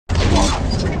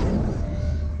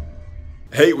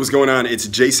Hey, what's going on? It's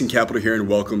Jason Capital here, and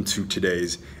welcome to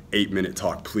today's 8-minute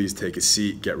talk. Please take a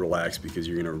seat, get relaxed, because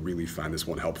you're gonna really find this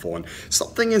one helpful. And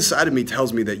something inside of me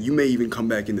tells me that you may even come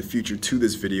back in the future to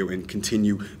this video and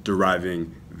continue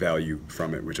deriving value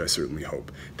from it, which I certainly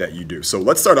hope that you do. So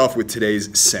let's start off with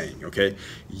today's saying, okay?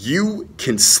 You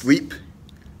can sleep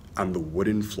on the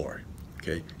wooden floor,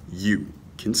 okay? You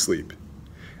can sleep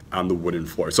on the wooden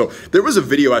floor. So there was a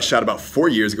video I shot about 4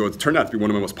 years ago. It turned out to be one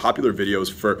of my most popular videos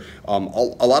for a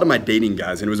lot of my dating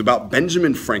guys, and it was about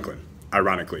Benjamin Franklin,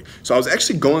 ironically. So I was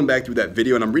actually going back through that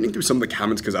video, and I'm reading through some of the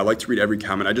comments because I like to read every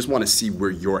comment. I just want to see where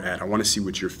you're at. I want to see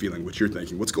what you're feeling, what you're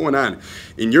thinking, what's going on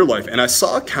in your life. And I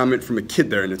saw a comment from a kid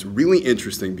there, and it's really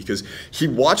interesting because he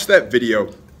watched that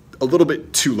video a little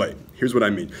bit too late. Here's what I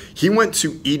mean. He went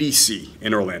to EDC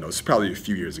in Orlando. This is probably a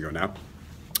few years ago now.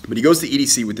 But he goes to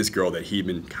EDC with this girl that he'd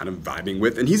been kind of vibing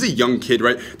with. And he's a young kid,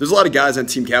 right? There's a lot of guys on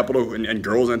Team Capital and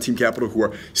girls on Team Capital who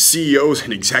are CEOs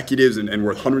and executives and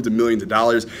worth hundreds of millions of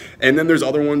dollars. And then there's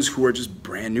other ones who are just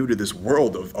brand new to this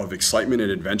world of excitement and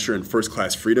adventure and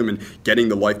first-class freedom and getting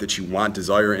the life that you want,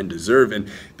 desire, and deserve. And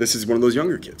this is one of those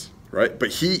younger kids, right? But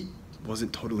he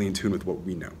wasn't totally in tune with what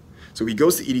we know. So he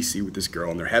goes to EDC with this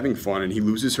girl, and they're having fun, and he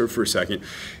loses her for a second.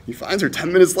 He finds her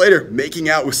 10 minutes later making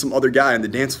out with some other guy on the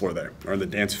dance floor there, or on the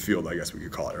dance field, I guess we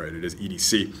could call it, right? It is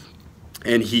EDC.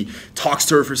 And he talks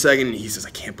to her for a second, and he says, I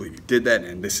can't believe you did that,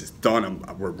 and this is done.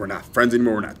 We're not friends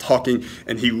anymore. We're not talking.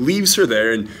 And he leaves her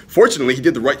there, and fortunately, he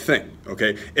did the right thing,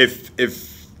 okay? If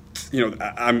you know,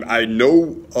 I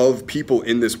know of people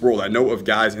in this world, I know of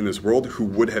guys in this world who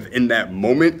would have, in that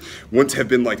moment, wouldn't have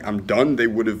been like, I'm done. They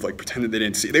would have like pretended they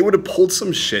didn't see. They would have pulled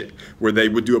some shit where they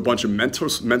would do a bunch of mental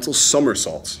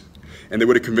somersaults, and they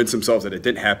would have convinced themselves that it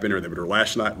didn't happen, or they would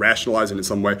rationalize it in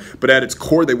some way. But at its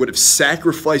core, they would have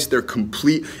sacrificed their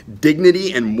complete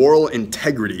dignity and moral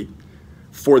integrity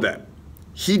for that.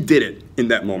 He did it in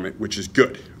that moment, which is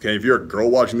good. Okay, if you're a girl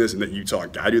watching this and that you saw a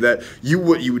guy do that, you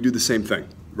would do the same thing.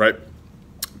 Right?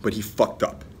 But he fucked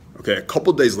up. Okay, a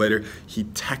couple days later, he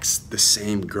texts the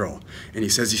same girl, and he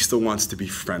says he still wants to be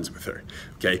friends with her.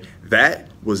 Okay, that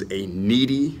was a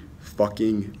needy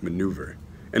fucking maneuver.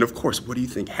 And of course, what do you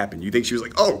think happened? You think she was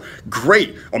like, oh,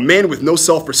 great, a man with no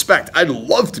self-respect. I'd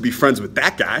love to be friends with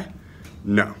that guy.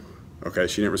 No. Okay,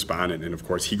 she didn't respond, and of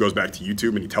course, he goes back to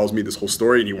YouTube, and he tells me this whole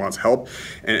story, and he wants help,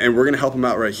 and we're going to help him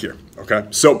out right here. Okay,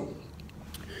 so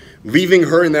leaving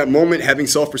her in that moment, having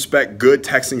self-respect, good.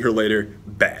 Texting her later,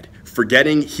 bad.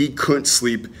 Forgetting he couldn't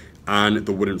sleep on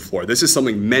the wooden floor. This is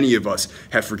something many of us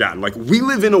have forgotten. Like, we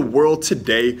live in a world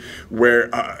today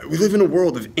where we live in a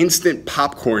world of instant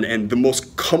popcorn and the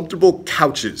most comfortable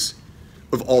couches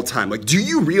of all time. Like, do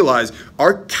you realize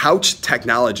our couch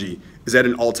technology is at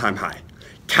an all-time high?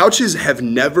 Couches have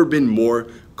never been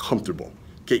more comfortable.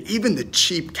 Okay, even the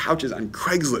cheap couches on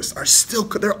Craigslist are still,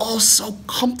 they're all so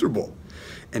comfortable.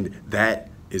 And that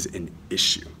is an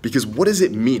issue. Because what does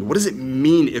it mean? What does it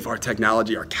mean if our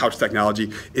technology, our couch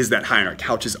technology, is that high and our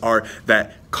couches are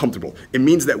that comfortable? It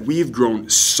means that we've grown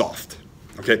soft.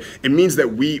 Okay? It means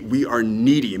that we are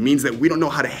needy. It means that we don't know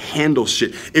how to handle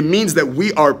shit. It means that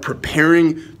we are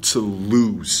preparing to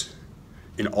lose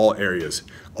in all areas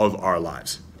of our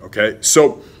lives. Okay?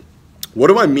 So what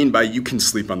do I mean by you can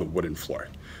sleep on the wooden floor?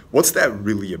 What's that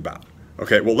really about?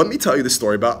 Okay, well, let me tell you the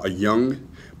story about a young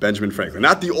Benjamin Franklin.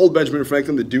 Not the old Benjamin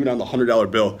Franklin, the dude on the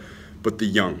 $100 bill, but the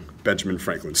young Benjamin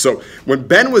Franklin. So when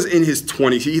Ben was in his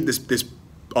 20s, he had this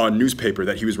newspaper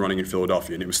that he was running in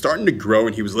Philadelphia, and it was starting to grow,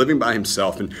 and he was living by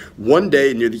himself. And one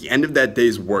day, near the end of that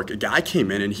day's work, a guy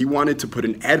came in, and he wanted to put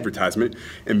an advertisement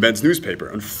in Ben's newspaper.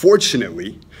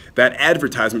 Unfortunately, that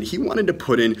advertisement he wanted to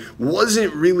put in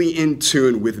wasn't really in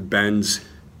tune with Ben's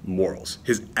morals,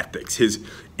 his ethics, his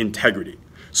integrity.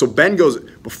 So Ben goes,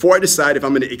 before I decide if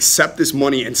I'm going to accept this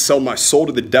money and sell my soul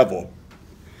to the devil,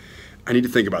 I need to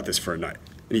think about this for a night.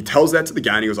 And he tells that to the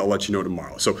guy, and he goes, I'll let you know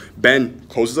tomorrow. So Ben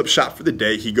closes up shop for the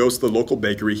day. He goes to the local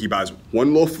bakery. He buys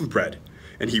one loaf of bread,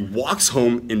 and he walks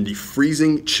home in the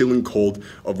freezing, chilling cold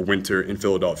of winter in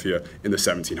Philadelphia in the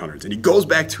 1700s. And he goes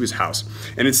back to his house.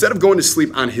 And instead of going to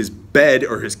sleep on his bed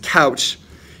or his couch,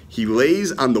 he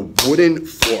lays on the wooden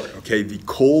floor, okay, the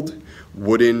cold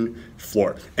wooden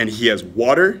floor. And he has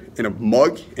water in a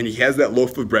mug, and he has that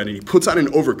loaf of bread, and he puts on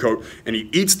an overcoat, and he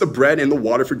eats the bread and the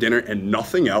water for dinner and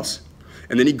nothing else.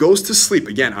 And then he goes to sleep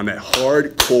again on that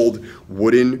hard, cold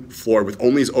wooden floor with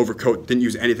only his overcoat, didn't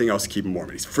use anything else to keep him warm.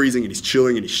 And he's freezing, and he's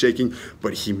chilling, and he's shaking,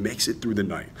 but he makes it through the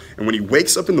night. And when he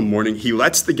wakes up in the morning, he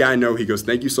lets the guy know, he goes,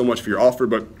 thank you so much for your offer,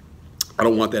 but I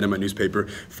don't want that in my newspaper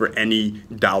for any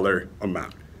dollar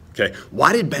amount. Okay,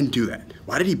 why did Ben do that?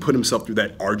 Why did he put himself through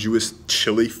that arduous,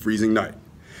 chilly, freezing night?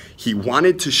 He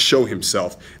wanted to show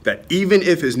himself that even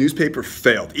if his newspaper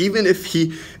failed, even if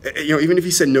he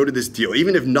said no to this deal,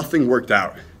 even if nothing worked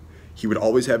out, he would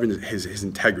always have his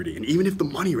integrity. And even if the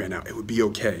money ran out, it would be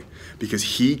okay because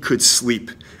he could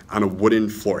sleep on a wooden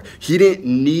floor. He didn't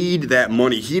need that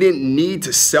money. He didn't need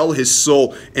to sell his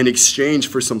soul in exchange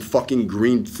for some fucking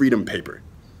green freedom paper.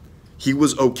 He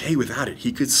was okay without it.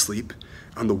 He could sleep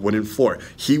on the wooden floor.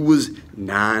 He was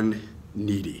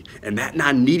non-needy. And that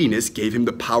non-neediness gave him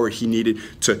the power he needed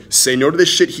to say no to the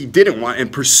shit he didn't want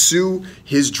and pursue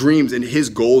his dreams and his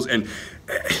goals. And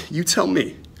you tell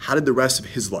me, how did the rest of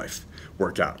his life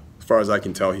work out? As far as I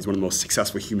can tell, he's one of the most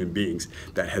successful human beings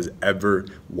that has ever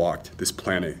walked this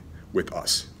planet with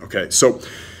us. Okay, so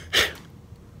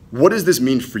what does this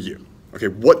mean for you? Okay,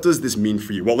 what does this mean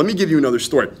for you? Well, let me give you another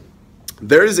story.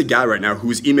 There is a guy right now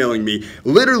who's emailing me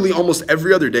literally almost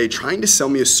every other day trying to sell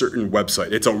me a certain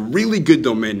website. It's a really good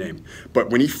domain name,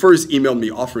 but when he first emailed me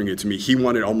offering it to me, he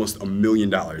wanted almost $1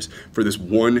 million for this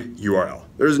one URL.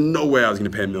 There's no way I was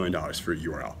gonna pay $1 million for a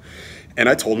URL. And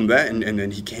I told him that, and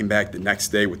then he came back the next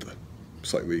day with a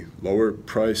slightly lower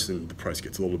price, and the price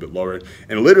gets a little bit lower.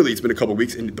 And literally, it's been a couple of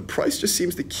weeks, and the price just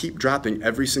seems to keep dropping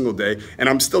every single day, and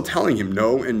I'm still telling him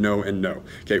no and no and no.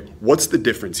 Okay, what's the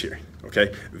difference here?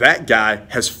 Okay, that guy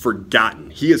has forgotten.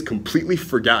 He has completely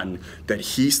forgotten that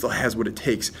he still has what it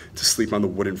takes to sleep on the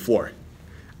wooden floor.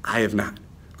 I have not.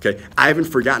 Okay, I haven't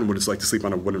forgotten what it's like to sleep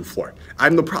on a wooden floor. I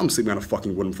have no problem sleeping on a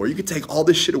fucking wooden floor. You can take all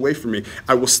this shit away from me.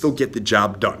 I will still get the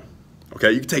job done.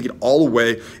 Okay, you can take it all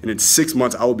away, and in 6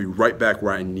 months, I will be right back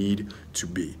where I need to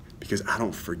be because I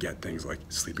don't forget things like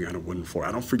sleeping on a wooden floor.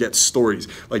 I don't forget stories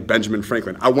like Benjamin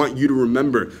Franklin. I want you to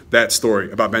remember that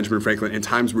story about Benjamin Franklin in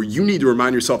times where you need to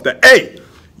remind yourself that, hey,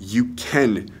 you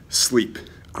can sleep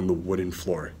on the wooden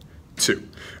floor too.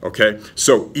 Okay,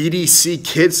 so EDC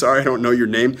kids, sorry I don't know your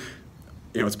name.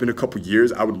 You know, it's been a couple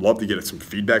years. I would love to get some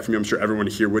feedback from you. I'm sure everyone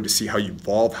here would to see how you've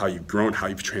evolved, how you've grown, how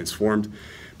you've transformed.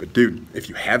 But dude, if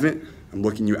you haven't, I'm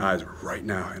looking in your eyes right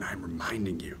now and I'm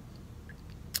reminding you,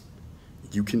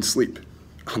 you can sleep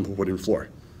on the wooden floor.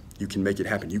 You can make it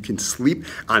happen. You can sleep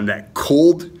on that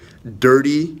cold,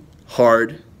 dirty,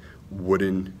 hard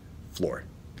wooden floor.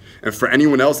 And for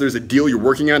anyone else, there's a deal you're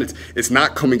working on, it's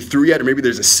not coming through yet, or maybe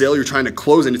there's a sale you're trying to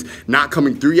close and it's not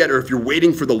coming through yet, or if you're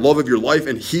waiting for the love of your life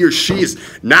and he or she is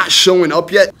not showing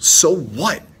up yet, so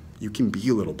what? You can be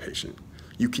a little patient.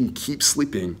 You can keep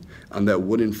sleeping on that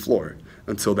wooden floor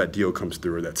until that deal comes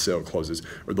through or that sale closes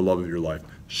or the love of your life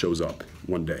shows up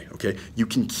one day, okay? You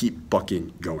can keep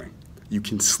fucking going. You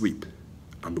can sleep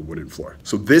on the wooden floor.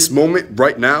 So this moment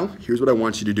right now, here's what I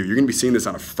want you to do. You're gonna be seeing this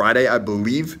on a Friday, I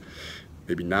believe.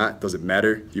 Maybe not, doesn't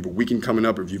matter. If you have a weekend coming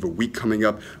up or if you have a week coming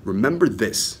up, remember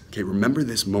this, okay? Remember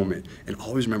this moment and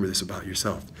always remember this about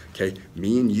yourself, okay?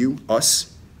 Me and you,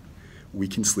 us, we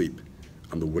can sleep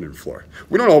on the wooden floor.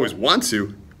 We don't always want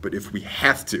to, but if we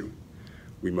have to,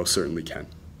 we most certainly can.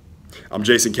 I'm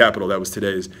Jason Capital. That was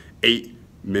today's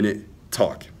 8-minute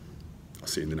talk. I'll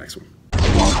see you in the next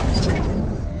one.